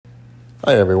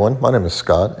Hi, everyone. My name is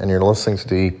Scott, and you're listening to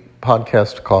the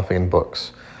podcast Coffee and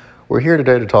Books. We're here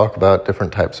today to talk about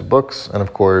different types of books, and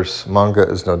of course, manga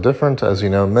is no different. As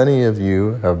you know, many of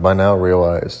you have by now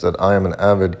realized that I am an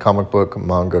avid comic book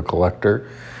manga collector,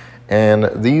 and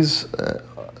these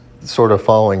sort of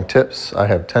following tips, I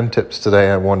have 10 tips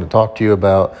today I wanted to talk to you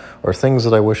about, or things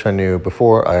that I wish I knew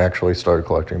before I actually started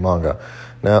collecting manga.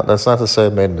 Now, that's not to say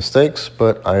I've made mistakes,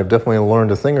 but I have definitely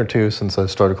learned a thing or two since I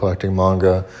started collecting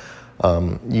manga.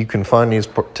 You can find these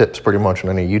tips pretty much in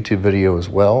any YouTube video as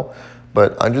well,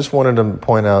 but I just wanted to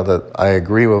point out that I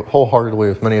agree wholeheartedly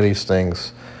with many of these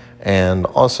things. And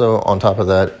also, on top of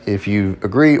that, if you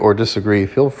agree or disagree,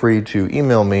 feel free to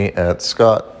email me at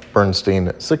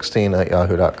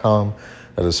scottbernstein16@yahoo.com.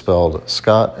 That is spelled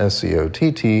Scott,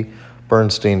 S-C-O-T-T,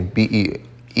 Bernstein,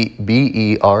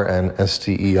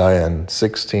 B-E-R-N-S-T-E-I-N,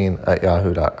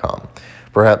 16@yahoo.com.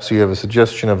 Perhaps you have a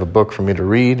suggestion of a book for me to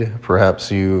read.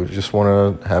 Perhaps you just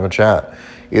want to have a chat.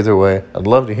 Either way, I'd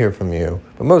love to hear from you.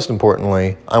 But most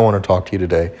importantly, I want to talk to you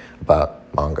today about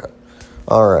manga.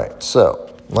 All right, so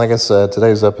like I said,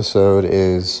 today's episode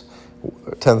is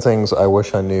 10 things I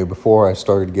wish I knew before I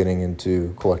started getting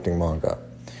into collecting manga.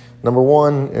 Number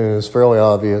one is fairly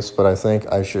obvious, but I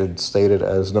think I should state it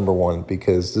as number one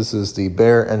because this is the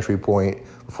bare entry point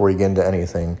before you get into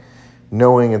anything,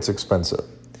 knowing it's expensive.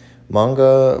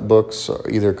 Manga books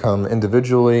either come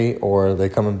individually or they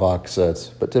come in box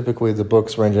sets, but typically the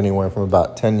books range anywhere from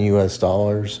about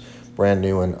 $10 brand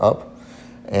new and up,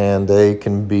 and they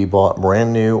can be bought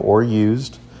brand new or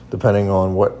used depending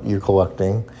on what you're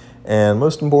collecting. And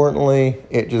most importantly,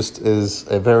 it just is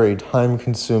a very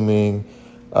time-consuming,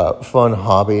 fun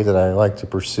hobby that I like to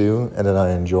pursue and that I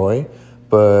enjoy.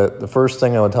 But the first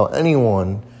thing I would tell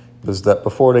anyone is that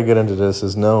before they get into this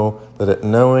is knowing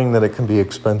that it can be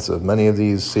expensive. Many of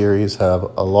these series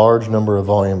have a large number of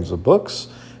volumes of books,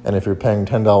 and if you're paying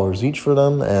 $10 each for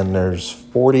them and there's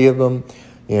 40 of them,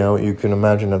 you can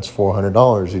imagine that's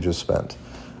 $400 you just spent.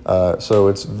 So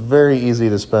it's very easy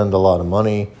to spend a lot of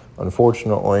money,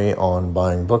 unfortunately, on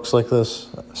buying books like this.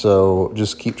 So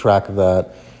just keep track of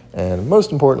that. And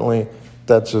most importantly,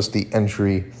 that's just the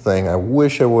entry thing I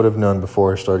wish I would have known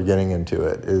before I started getting into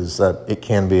it, is that it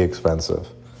can be expensive.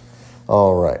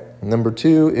 All right. Number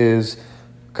two is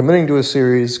committing to a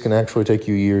series can actually take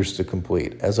you years to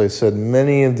complete. As I said,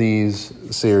 many of these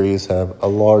series have a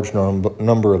large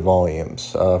number of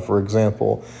volumes. For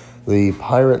example, the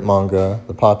pirate manga,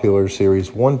 the popular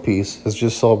series One Piece, has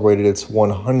just celebrated its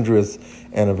 100th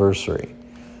anniversary.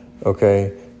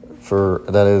 Okay?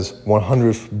 That is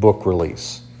 100th book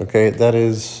release. Okay, that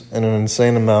is an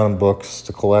insane amount of books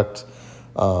to collect.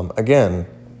 Again,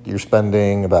 you're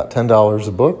spending about $10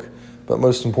 a book, but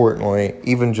most importantly,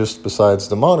 even just besides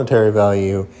the monetary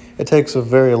value, it takes a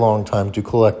very long time to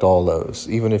collect all those.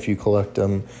 Even if you collect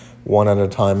them one at a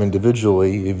time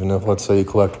individually, even if, let's say, you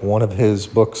collect one of his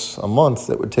books a month,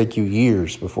 it would take you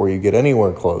years before you get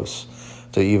anywhere close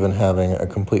to even having a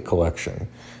complete collection.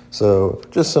 So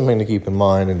just something to keep in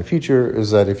mind in the future is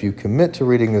that if you commit to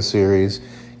reading a series,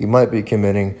 you might be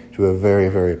committing to a very,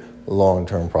 very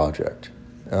long-term project.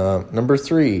 Number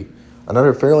three,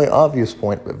 another fairly obvious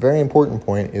point, but very important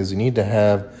point, is you need to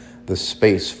have the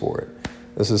space for it.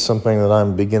 This is something that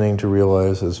I'm beginning to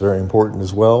realize is very important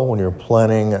as well when you're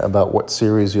planning about what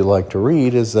series you like to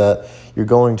read, is that you're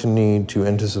going to need to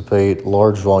anticipate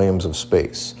large volumes of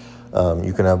space.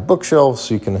 You can have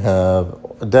bookshelves, you can have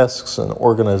desks and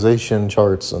organization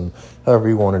charts and however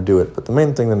you want to do it. But the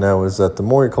main thing to know is that the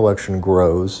more your collection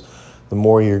grows, the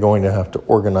more you're going to have to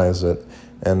organize it,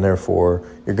 and therefore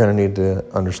you're going to need to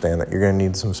understand that you're going to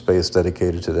need some space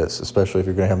dedicated to this, especially if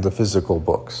you're going to have the physical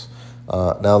books.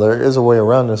 Now, there is a way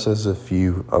around this, as if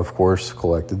you, of course,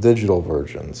 collect the digital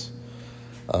versions.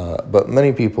 But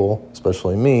many people,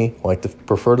 especially me, like to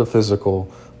prefer the physical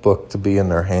book to be in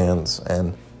their hands,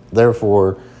 and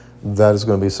therefore that is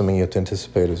going to be something you have to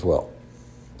anticipate as well.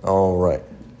 All right.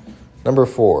 Number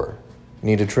four, you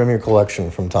need to trim your collection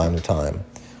from time to time.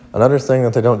 Another thing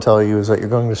that they don't tell you is that you're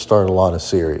going to start a lot of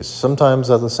series,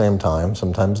 sometimes at the same time,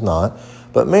 sometimes not.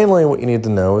 But mainly what you need to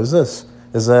know is this,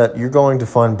 is that you're going to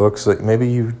find books that maybe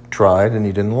you tried and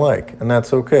you didn't like, and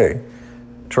that's okay.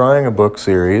 Trying a book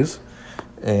series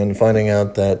and finding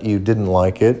out that you didn't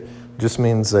like it just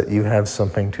means that you have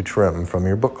something to trim from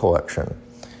your book collection.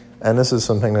 And this is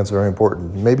something that's very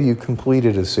important. Maybe you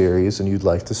completed a series and you'd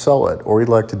like to sell it, or you'd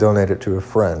like to donate it to a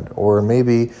friend, or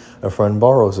maybe a friend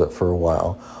borrows it for a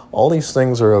while. All these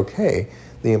things are okay.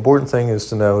 The important thing is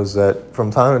to know is that from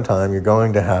time to time, you're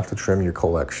going to have to trim your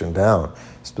collection down.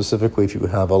 Specifically, if you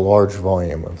have a large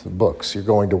volume of books, you're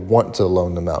going to want to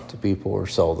loan them out to people or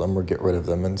sell them or get rid of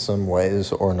them in some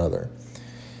ways or another.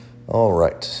 All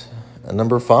right. And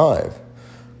number 5,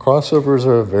 crossovers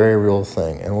are a very real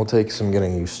thing and will take some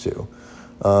getting used to.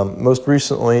 Most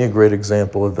recently, a great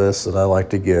example of this that I like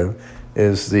to give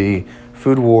is the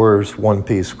Food Wars One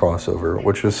Piece crossover,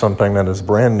 which is something that is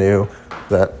brand new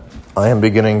that I am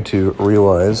beginning to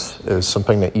realize is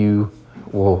something that you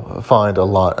will find a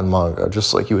lot in manga,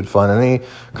 just like you would find any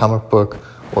comic book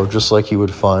or just like you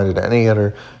would find in any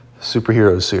other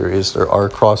superhero series. There are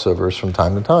crossovers from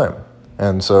time to time.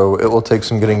 And so it will take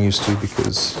some getting used to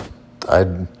because I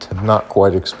have not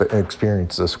quite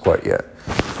experienced this quite yet.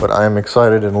 But I am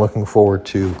excited and looking forward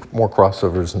to more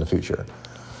crossovers in the future.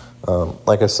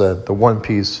 Like I said, the One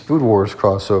Piece Food Wars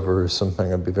crossover is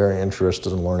something I'd be very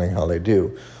interested in learning how they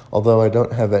do. Although I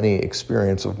don't have any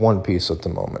experience of One Piece at the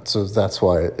moment, so that's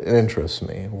why it interests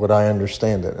me. Would I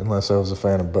understand it unless I was a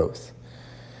fan of both?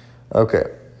 Okay,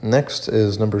 next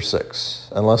is number 6.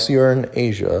 Unless you are in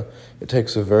Asia, it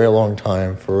takes a very long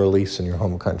time for release in your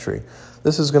home country.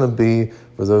 This is going to be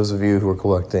for those of you who are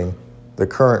collecting the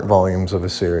current volumes of a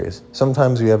series.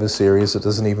 Sometimes you have a series that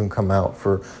doesn't even come out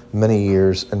for many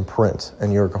years in print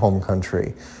in your home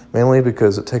country, mainly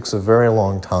because it takes a very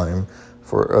long time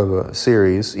for a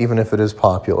series, even if it is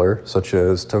popular, such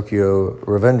as Tokyo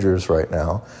Revengers right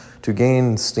now, to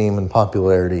gain steam and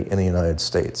popularity in the United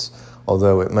States.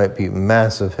 Although it might be a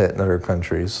massive hit in other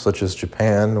countries, such as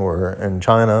Japan or in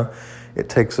China, it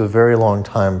takes a very long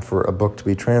time for a book to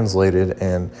be translated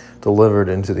and delivered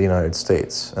into the United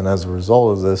States. And as a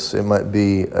result of this, it might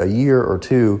be a year or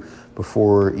two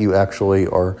before you actually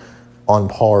are on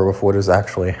par with what is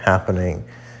actually happening.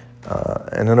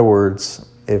 In other words,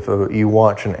 if you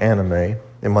watch an anime,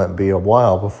 it might be a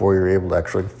while before you're able to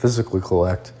actually physically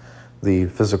collect the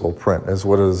physical print.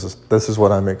 This is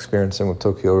what I'm experiencing with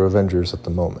Tokyo Revengers at the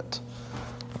moment.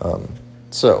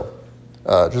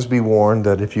 Just be warned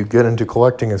that if you get into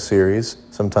collecting a series,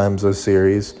 sometimes those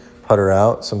series putter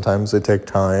out, sometimes they take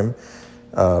time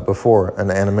before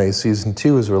an anime season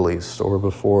 2 is released or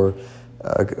before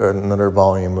another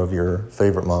volume of your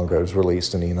favorite manga is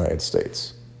released in the United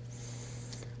States.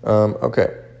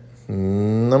 Okay.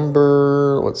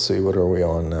 Let's see, what are we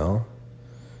on now?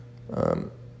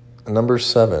 Number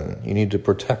 7, you need to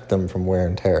protect them from wear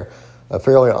and tear. A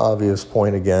fairly obvious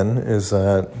point, again, is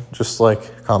that just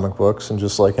like comic books and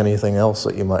just like anything else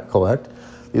that you might collect,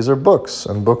 these are books,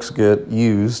 and books get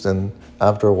used, and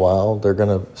after a while, they're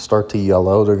going to start to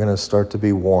yellow, they're going to start to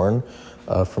be worn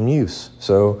from use.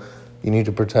 So you need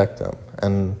to protect them,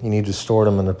 and you need to store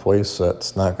them in a place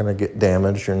that's not going to get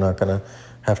damaged. You're not going to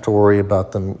have to worry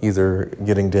about them either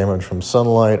getting damaged from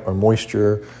sunlight or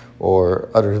moisture or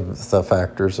other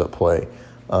factors at play.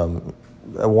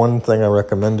 One thing I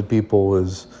recommend to people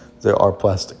is there are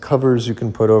plastic covers you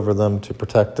can put over them to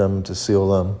protect them, to seal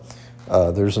them.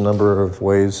 There's a number of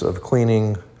ways of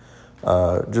cleaning.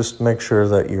 Just make sure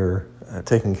that you're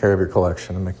taking care of your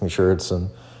collection and making sure it's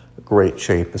in great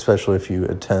shape, especially if you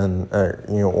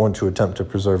want to attempt to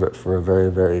preserve it for a very,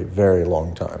 very, very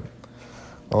long time.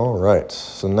 All right,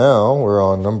 so now we're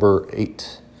on number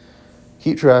 8.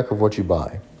 Keep track of what you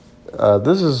buy.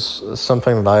 This is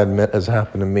something that I admit has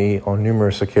happened to me on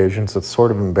numerous occasions. It's sort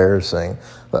of embarrassing,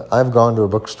 but I've gone to a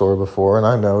bookstore before, and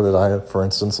I know that I, for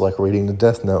instance, like reading the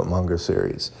Death Note manga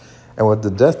series. And with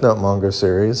the Death Note manga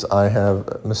series, I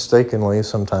have mistakenly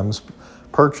sometimes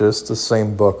purchased the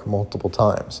same book multiple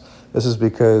times. This is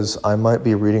because I might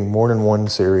be reading more than one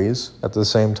series at the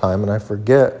same time, and I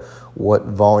forget what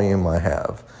volume I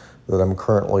have that I'm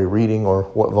currently reading or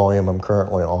what volume I'm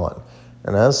currently on.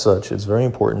 And as such, it's very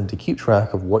important to keep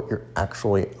track of what you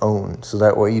actually own, so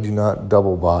that way you do not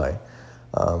double buy.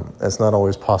 It's not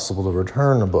always possible to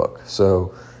return a book.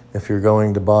 So if you're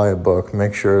going to buy a book,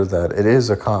 make sure that it is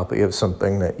a copy of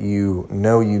something that you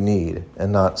know you need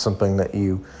and not something that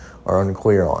you are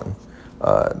unclear on.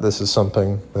 This is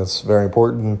something that's very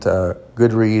important.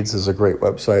 Goodreads is a great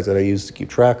website that I use to keep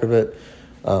track of it.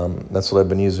 That's what I've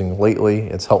been using lately.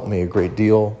 It's helped me a great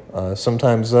deal.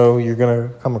 Sometimes, though, you're going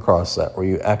to come across that where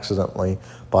you accidentally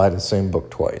buy the same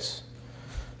book twice.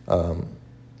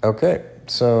 Okay,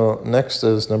 so next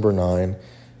is number 9.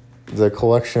 The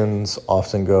collections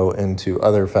often go into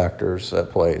other factors at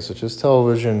play, such as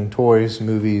television, toys,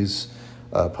 movies,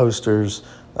 posters.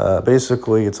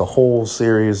 Basically, it's a whole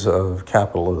series of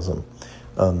capitalism.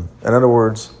 In other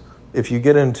words, if you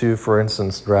get into, for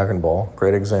instance, Dragon Ball,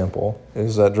 great example,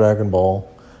 is that Dragon Ball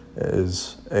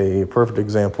is a perfect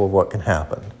example of what can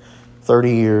happen.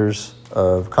 30 years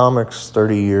of comics,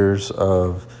 30 years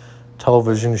of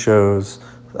television shows,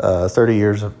 30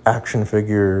 years of action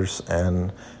figures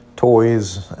and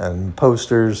toys and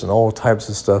posters and all types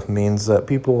of stuff means that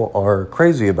people are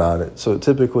crazy about it. So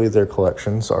typically their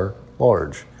collections are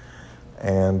large.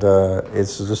 And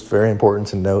it's just very important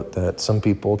to note that some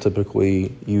people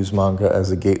typically use manga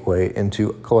as a gateway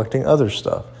into collecting other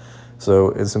stuff. So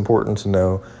it's important to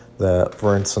know that,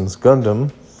 for instance,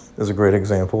 Gundam is a great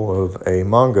example of a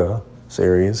manga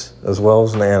series, as well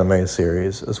as an anime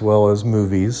series, as well as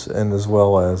movies, and as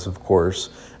well as, of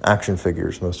course, action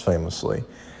figures, most famously.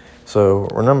 So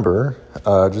remember,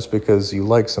 just because you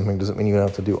like something doesn't mean you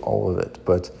have to do all of it,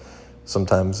 but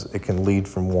sometimes it can lead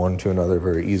from one to another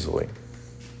very easily.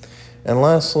 And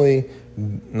lastly,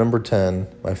 number 10,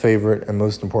 my favorite and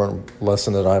most important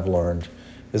lesson that I've learned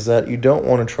is that you don't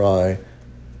want to try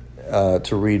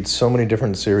to read so many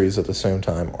different series at the same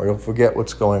time, or you'll forget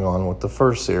what's going on with the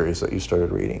first series that you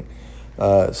started reading.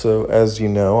 So as you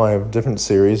know, I have different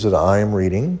series that I am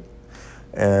reading,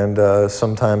 and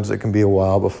sometimes it can be a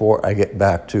while before I get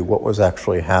back to what was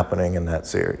actually happening in that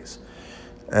series.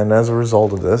 And as a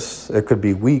result of this, it could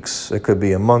be weeks, it could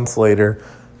be a month later,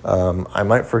 I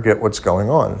might forget what's going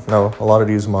on. Now, a lot of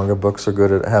these manga books are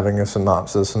good at having a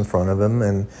synopsis in front of them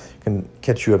and can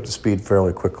catch you up to speed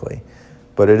fairly quickly.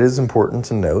 But it is important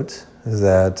to note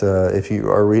that if you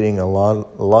are reading a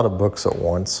lot of books at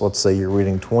once, let's say you're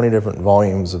reading 20 different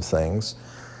volumes of things,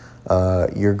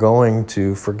 you're going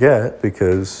to forget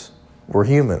because we're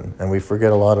human and we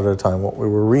forget a lot of the time what we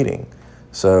were reading.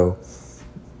 So,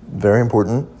 very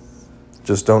important,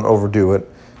 just don't overdo it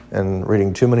and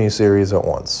reading too many series at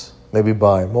once. Maybe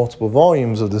buy multiple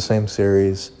volumes of the same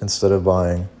series instead of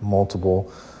buying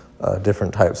multiple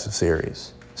different types of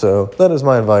series. So that is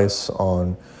my advice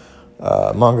on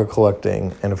manga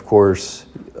collecting. And of course,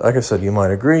 like I said, you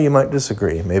might agree, you might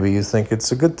disagree. Maybe you think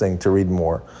it's a good thing to read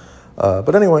more.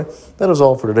 But anyway, that is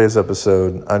all for today's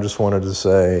episode. I just wanted to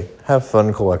say, have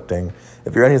fun collecting.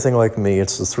 If you're anything like me,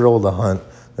 it's the thrill of the hunt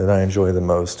that I enjoy the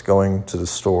most, going to the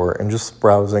store and just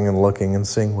browsing and looking and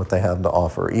seeing what they have to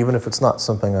offer. Even if it's not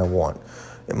something I want,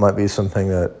 it might be something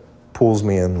that pulls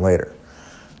me in later.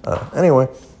 Anyway,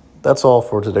 that's all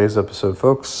for today's episode,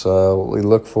 folks. We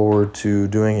look forward to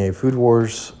doing a Food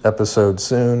Wars episode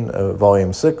soon,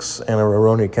 Volume 6, and a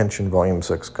Rurouni Kenshin Volume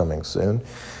 6 coming soon.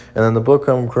 And then the book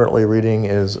I'm currently reading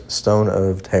is Stone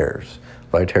of Tears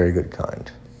by Terry Goodkind.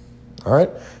 All right,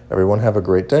 everyone have a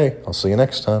great day. I'll see you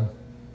next time.